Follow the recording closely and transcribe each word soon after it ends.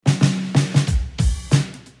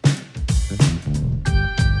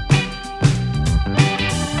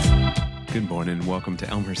Good morning and welcome to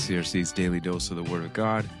Elmhurst CRC's Daily Dose of the Word of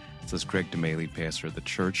God. This is Gregg, DeMey, lead pastor of the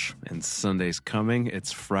church, and Sunday's coming.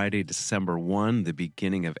 It's Friday, December 1, the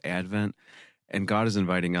beginning of Advent, and God is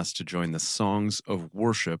inviting us to join the songs of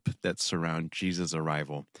worship that surround Jesus'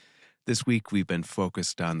 arrival. This week we've been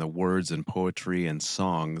focused on the words and poetry and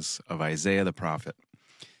songs of Isaiah the prophet.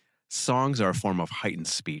 Songs are a form of heightened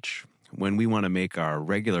speech. When we want to make our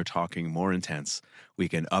regular talking more intense, we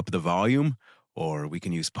can up the volume, or we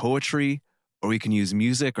can use poetry, or we can use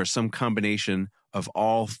music, or some combination of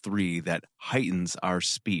all three that heightens our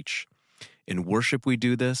speech. In worship, we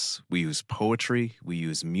do this. We use poetry, we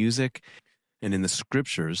use music, and in the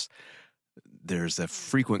scriptures, there's a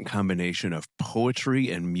frequent combination of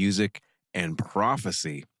poetry and music and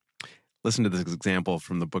prophecy. Listen to this example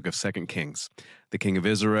from the book of 2 Kings. The king of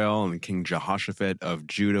Israel and the king Jehoshaphat of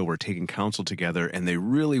Judah were taking counsel together, and they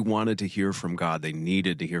really wanted to hear from God. They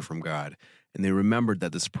needed to hear from God. And they remembered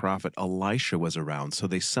that this prophet Elisha was around, so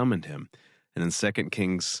they summoned him. And in 2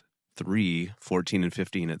 Kings 3:14 and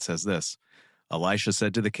 15, it says this, Elisha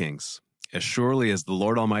said to the kings, "As surely as the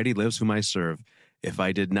Lord Almighty lives whom I serve, if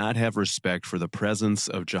I did not have respect for the presence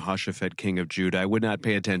of Jehoshaphat, king of Judah, I would not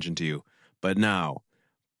pay attention to you. But now,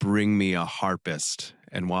 bring me a harpist."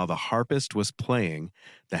 And while the harpist was playing,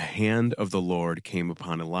 the hand of the Lord came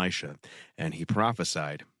upon Elisha, and he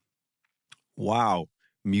prophesied. Wow,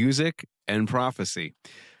 music and prophecy.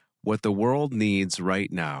 What the world needs right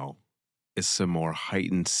now is some more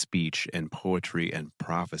heightened speech and poetry and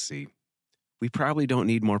prophecy. We probably don't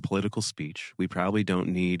need more political speech. We probably don't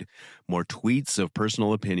need more tweets of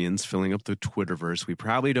personal opinions filling up the Twitterverse. We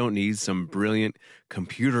probably don't need some brilliant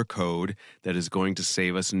computer code that is going to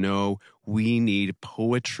save us. No, we need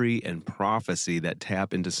poetry and prophecy that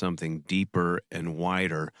tap into something deeper and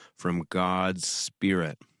wider from God's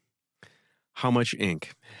Spirit. How much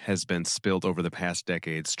ink has been spilled over the past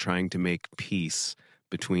decades trying to make peace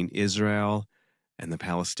between Israel and the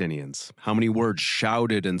Palestinians? How many words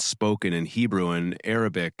shouted and spoken in Hebrew and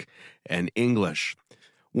Arabic and English?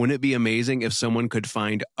 Wouldn't it be amazing if someone could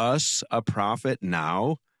find us a prophet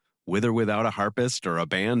now, with or without a harpist or a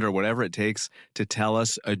band or whatever it takes, to tell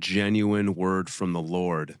us a genuine word from the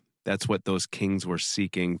Lord? That's what those kings were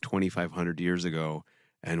seeking 2,500 years ago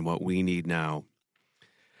and what we need now.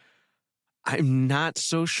 I'm not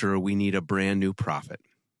so sure we need a brand new prophet,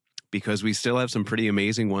 because we still have some pretty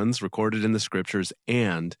amazing ones recorded in the scriptures,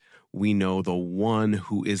 and we know the one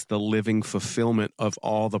who is the living fulfillment of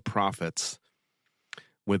all the prophets.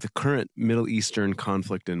 With the current Middle Eastern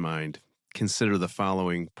conflict in mind, consider the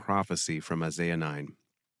following prophecy from Isaiah 9.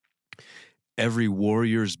 Every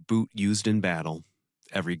warrior's boot used in battle,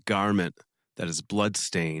 every garment that is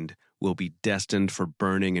blood-stained will be destined for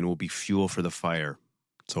burning and will be fuel for the fire.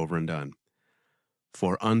 It's over and done.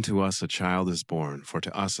 For unto us a child is born, for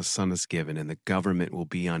to us a son is given, and the government will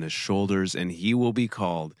be on his shoulders, and he will be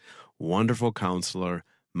called Wonderful Counselor,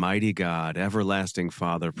 Mighty God, Everlasting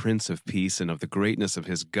Father, Prince of Peace, and of the greatness of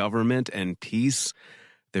his government and peace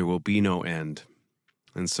there will be no end.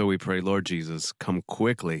 And so we pray, Lord Jesus, come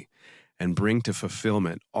quickly and bring to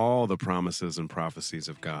fulfillment all the promises and prophecies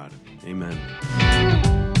of God. Amen.